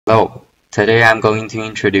Hello, today I'm going to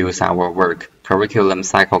introduce our work, Curriculum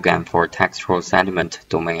CycleGAN for Textual Sentiment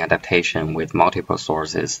Domain Adaptation with Multiple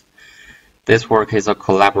Sources. This work is a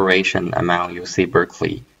collaboration among UC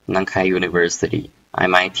Berkeley, Nankai University,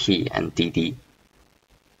 MIT, and DD.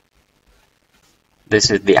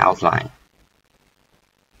 This is the outline.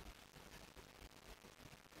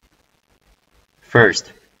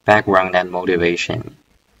 First, background and motivation.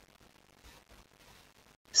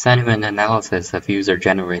 Sentiment analysis of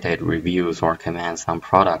user-generated reviews or commands on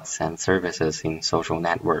products and services in social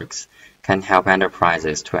networks can help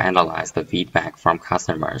enterprises to analyze the feedback from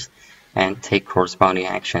customers and take corresponding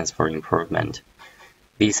actions for improvement.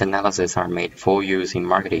 These analyses are made for use in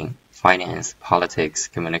marketing, finance, politics,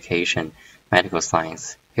 communication, medical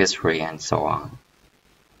science, history, and so on.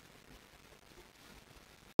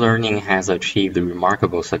 Learning has achieved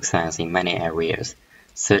remarkable success in many areas,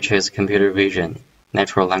 such as computer vision,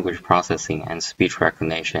 natural language processing, and speech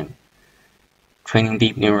recognition. Training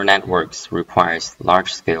deep neural networks requires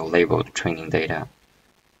large-scale labeled training data,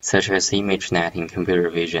 such as ImageNet in computer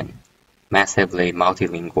vision, massively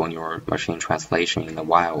multilingual neural machine translation in the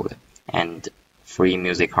wild, and free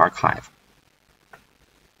music archive.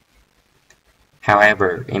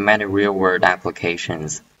 However, in many real-world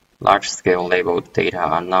applications, large-scale labeled data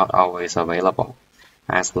are not always available,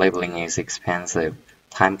 as labeling is expensive,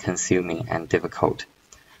 time-consuming, and difficult.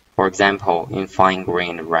 For example, in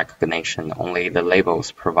fine-grained recognition, only the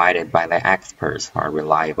labels provided by the experts are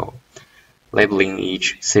reliable. Labeling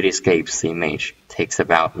each cityscape's image takes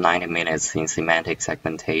about 90 minutes in semantic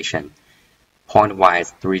segmentation.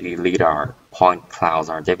 Point-wise 3D LiDAR point clouds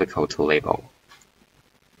are difficult to label.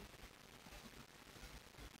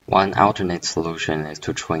 One alternate solution is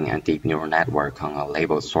to train a deep neural network on a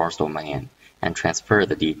labeled source domain and transfer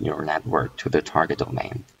the deep neural network to the target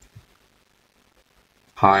domain.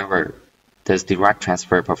 However, does direct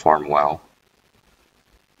transfer perform well?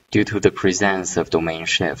 Due to the presence of domain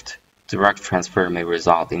shift, direct transfer may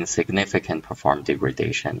result in significant performance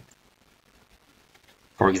degradation.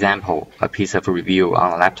 For example, a piece of review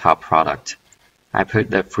on a laptop product. I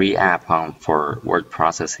put the free app on for word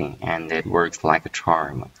processing and it works like a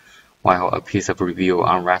charm, while a piece of review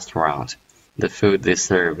on restaurant, the food they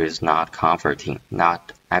serve is not comforting,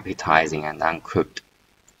 not appetizing, and uncooked.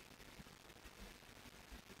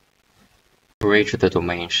 To bridge the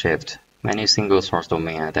domain shift, many single-source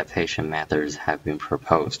domain adaptation methods have been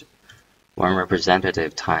proposed. One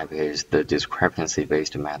representative type is the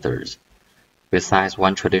discrepancy-based methods. Besides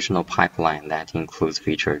one traditional pipeline that includes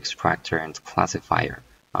feature extractor and classifier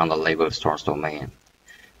on the labeled source domain,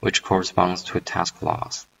 which corresponds to task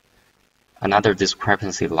loss. Another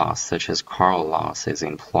discrepancy loss, such as Carl loss, is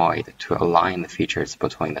employed to align the features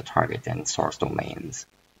between the target and source domains.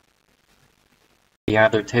 The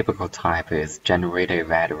other typical type is generative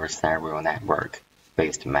adversarial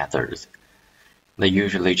network-based methods. They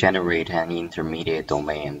usually generate an intermediate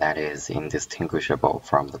domain that is indistinguishable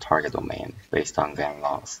from the target domain based on GAN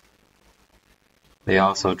loss. They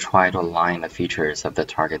also try to align the features of the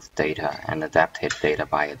target's data and adapted data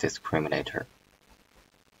by a discriminator.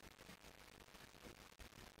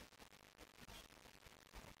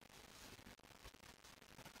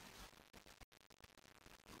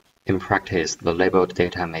 In practice, the labeled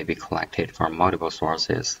data may be collected from multiple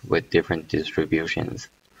sources with different distributions.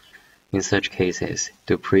 In such cases,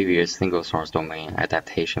 do previous single-source domain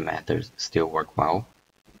adaptation methods still work well?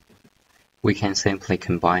 We can simply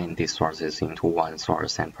combine these sources into one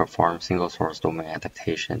source and perform single-source domain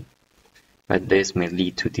adaptation, but this may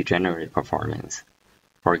lead to degenerate performance.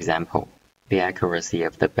 For example, the accuracy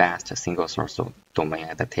of the best single-source domain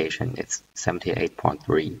adaptation is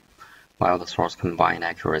 78.3, while the source combined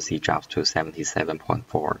accuracy drops to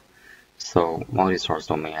 77.4, so multi-source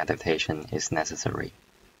domain adaptation is necessary.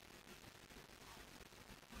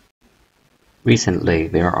 Recently,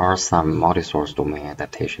 there are some multi-source domain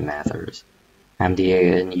adaptation methods.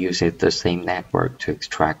 MDAN uses the same network to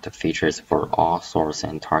extract the features for all source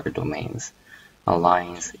and target domains,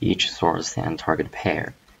 aligns each source and target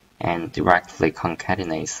pair, and directly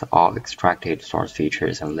concatenates all extracted source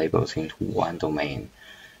features and labels into one domain,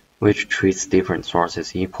 which treats different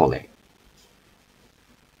sources equally.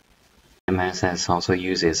 MSS also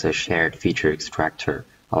uses a shared feature extractor,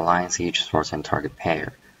 aligns each source and target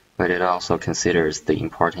pair, but it also considers the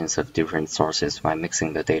importance of different sources by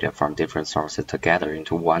mixing the data from different sources together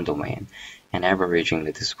into one domain and averaging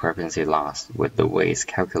the discrepancy loss with the weights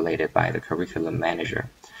calculated by the curriculum manager,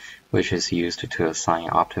 which is used to assign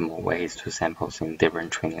optimal weights to samples in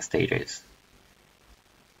different training stages.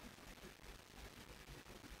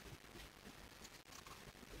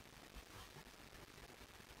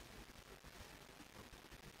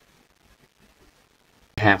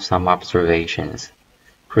 have some observations.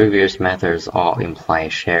 Previous methods all imply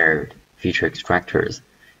shared feature extractors,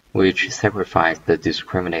 which sacrifice the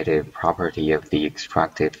discriminative property of the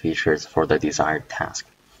extracted features for the desired task,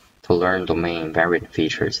 to learn domain-invariant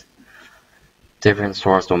features. Different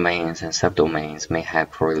source domains and subdomains may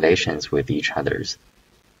have correlations with each other,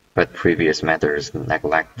 but previous methods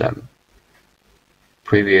neglect them.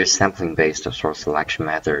 Previous sampling-based source selection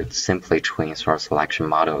methods simply train source selection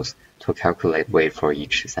models to calculate weight for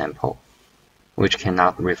each sample, which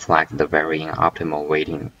cannot reflect the varying optimal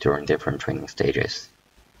weighting during different training stages.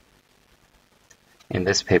 In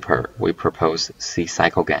this paper, we propose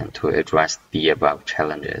CycleGAN to address the above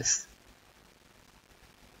challenges.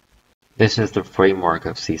 This is the framework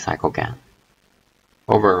of CycleGAN.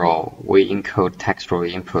 Overall, we encode textual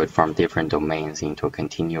input from different domains into a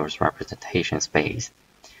continuous representation space.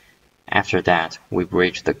 After that, we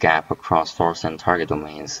bridge the gap across source and target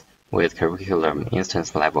domains with curriculum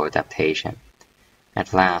instance-level adaptation.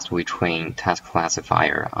 At last, we train task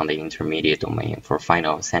classifier on the intermediate domain for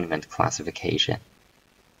final assignment classification.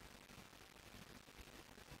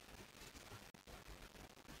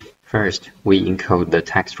 First, we encode the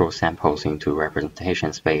textual samples into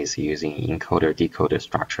representation space using encoder-decoder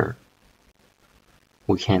structure.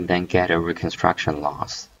 We can then get a reconstruction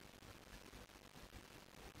loss.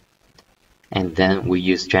 And then we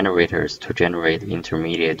use generators to generate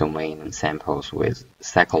intermediate domain samples with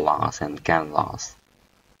cycle loss and GAN loss.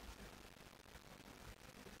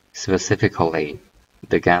 Specifically,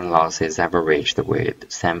 the GAN loss is averaged with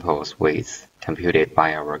samples weights computed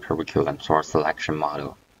by our curriculum source selection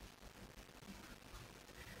model.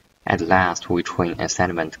 At last, we train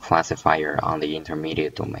assignment classifier on the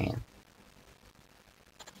intermediate domain.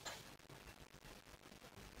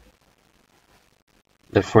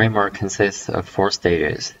 The framework consists of 4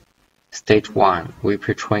 stages. Stage 1, we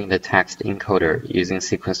pre-train the text encoder using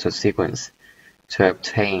sequence-to-sequence to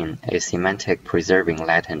obtain a semantic preserving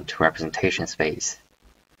latent representation space.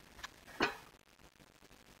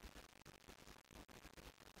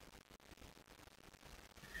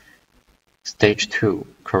 Stage 2,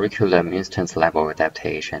 curriculum instance-level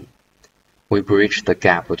adaptation. We bridge the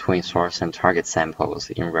gap between source and target samples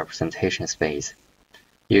in representation space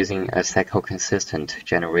using a cycle-consistent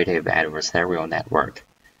generative adversarial network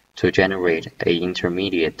to generate an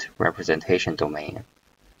intermediate representation domain.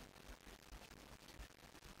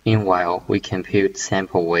 Meanwhile, we compute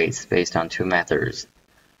sample weights based on 2 methods.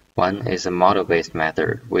 One is a model-based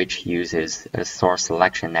method, which uses a source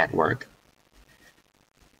selection network.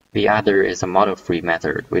 The other is a model-free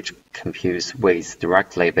method, which computes weights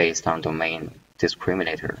directly based on domain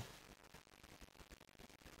discriminator.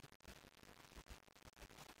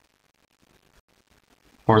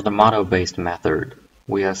 For the model-based method,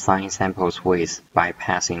 we assign samples weights by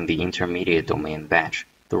passing the intermediate domain batch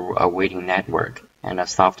through a weighting network and a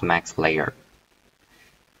softmax layer,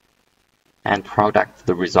 and product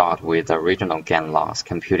the result with the original GAN loss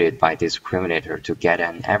computed by discriminator to get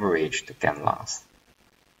an averaged GAN loss.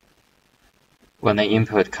 When the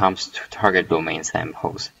input comes to target domain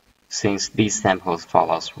samples, since these samples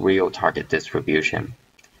follows real target distribution,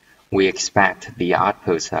 we expect the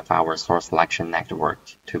outputs of our source selection network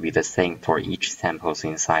to be the same for each samples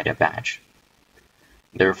inside a batch.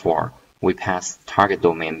 Therefore, we pass target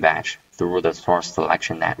domain batch through the source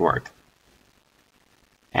selection network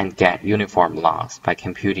and get uniform loss by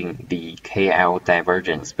computing the KL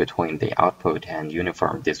divergence between the output and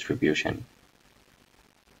uniform distribution.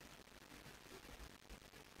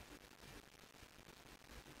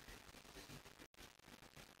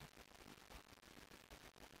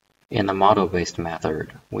 In the model-based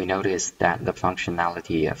method, we notice that the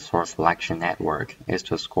functionality of source selection network is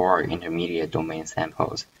to score intermediate domain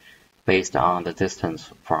samples based on the distance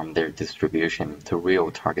from their distribution to real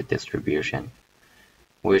target distribution,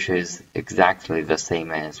 which is exactly the same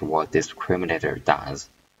as what discriminator does.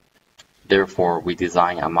 Therefore, we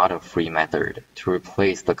design a model-free method to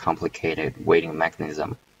replace the complicated weighting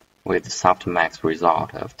mechanism with softmax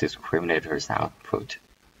result of discriminator's output.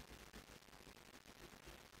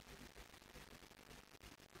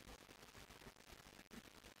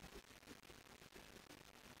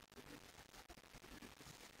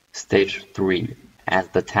 Stage 3. As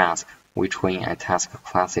the task, we train a task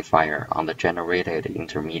classifier on the generated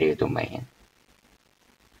intermediate domain.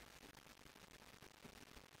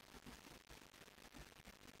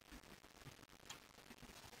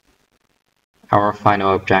 Our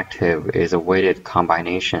final objective is a weighted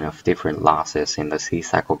combination of different losses in the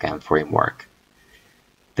CycleGAN framework.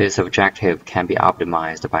 This objective can be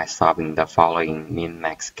optimized by solving the following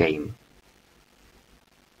min-max game.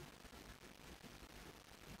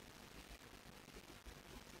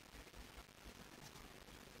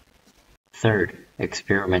 Third,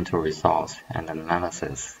 experimental results and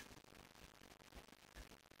analysis.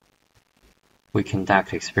 We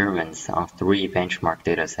conduct experiments on 3 benchmark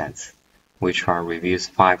datasets, which are Review's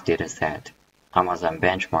 5 dataset, Amazon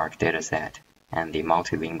benchmark dataset, and the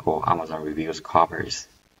multilingual Amazon Reviews corpus.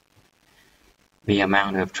 The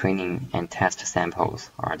amount of training and test samples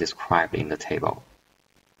are described in the table.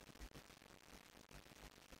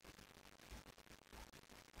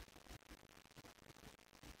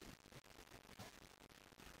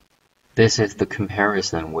 This is the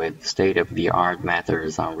comparison with state-of-the-art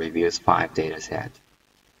methods on Review's 5 dataset.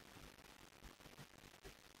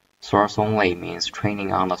 Source only means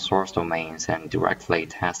training on the source domains and directly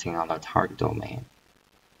testing on the target domain.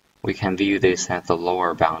 We can view this as the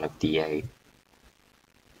lower bound of DA.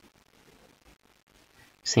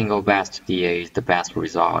 Single best DA is the best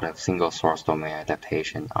result of single source domain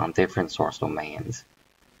adaptation on different source domains.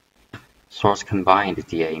 Source combined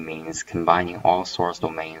DA means combining all source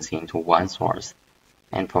domains into one source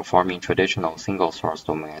and performing traditional single source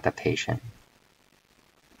domain adaptation.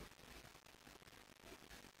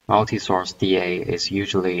 Multi-source DA is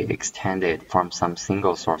usually extended from some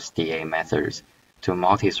single source DA methods to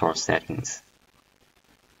multi-source settings.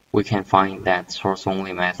 We can find that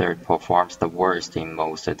source-only method performs the worst in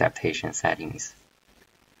most adaptation settings.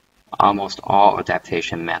 Almost all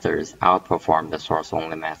adaptation methods outperform the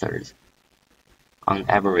source-only methods. On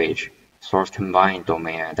average, source-combined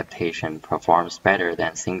domain adaptation performs better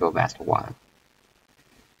than single best one.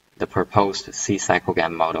 The proposed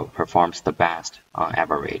CycleGAN model performs the best on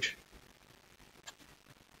average.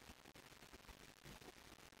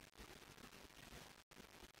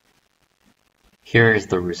 Here is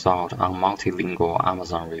the result on multilingual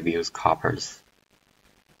Amazon Reviews corpus.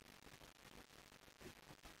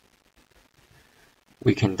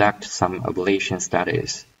 We conduct some ablation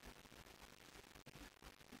studies.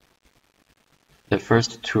 The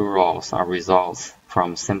first 2 rows are results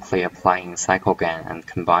from simply applying CycleGAN and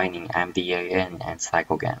combining MDAN and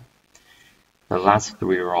CycleGAN. The last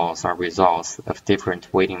 3 rows are results of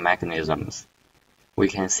different weighting mechanisms. We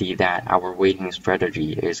can see that our weighting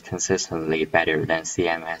strategy is consistently better than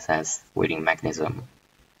CMSS weighting mechanism.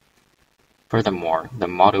 Furthermore, the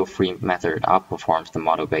model-free method outperforms the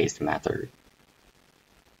model-based method.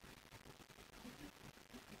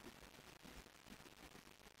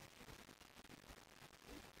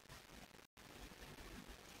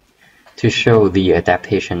 To show the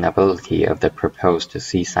adaptation ability of the proposed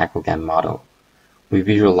CycleGAN model, we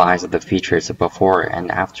visualize the features before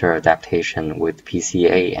and after adaptation with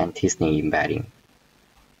PCA and t-SNE embedding.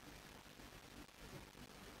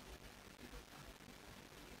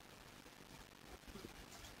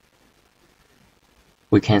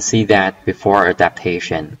 We can see that before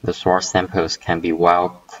adaptation, the source samples can be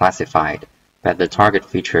well classified, but the target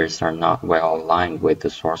features are not well aligned with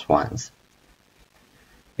the source ones.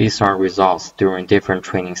 These are results during different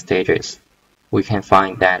training stages. We can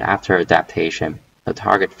find that after adaptation, the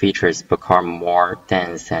target features become more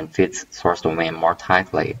dense and fits source domain more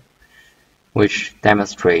tightly, which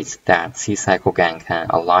demonstrates that CycleGAN can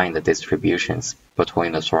align the distributions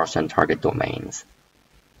between the source and target domains.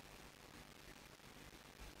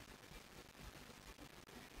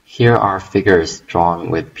 Here are figures drawn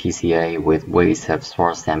with PCA with weights of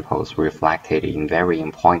source samples reflected in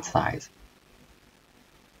varying point size.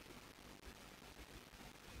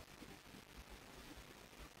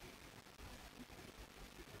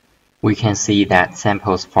 We can see that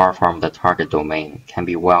samples far from the target domain can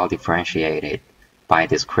be well differentiated by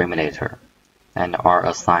discriminator and are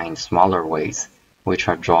assigned smaller weights, which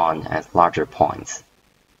are drawn as larger points.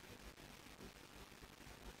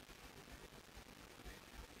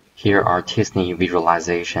 Here are t-SNE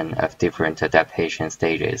visualization of different adaptation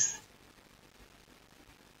stages.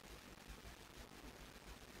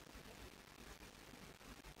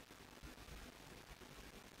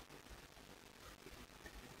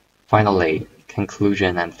 Finally,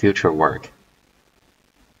 conclusion and future work.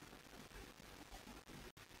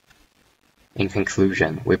 In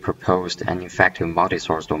conclusion, we proposed an effective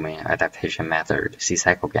multi-source domain adaptation method,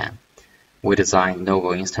 CycleGAN. We designed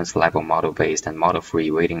novel instance-level model-based and model-free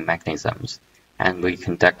weighting mechanisms, and we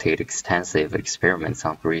conducted extensive experiments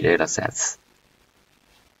on 3 datasets.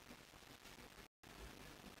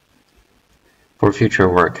 For future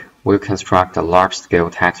work, we'll construct a large-scale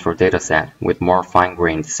textual dataset with more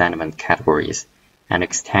fine-grained sentiment categories and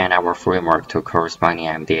extend our framework to corresponding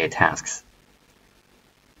MDA tasks.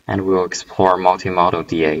 And we'll explore multimodal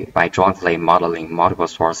DA by jointly modeling multiple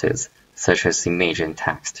sources, such as image and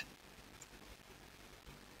text.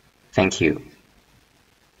 Thank you.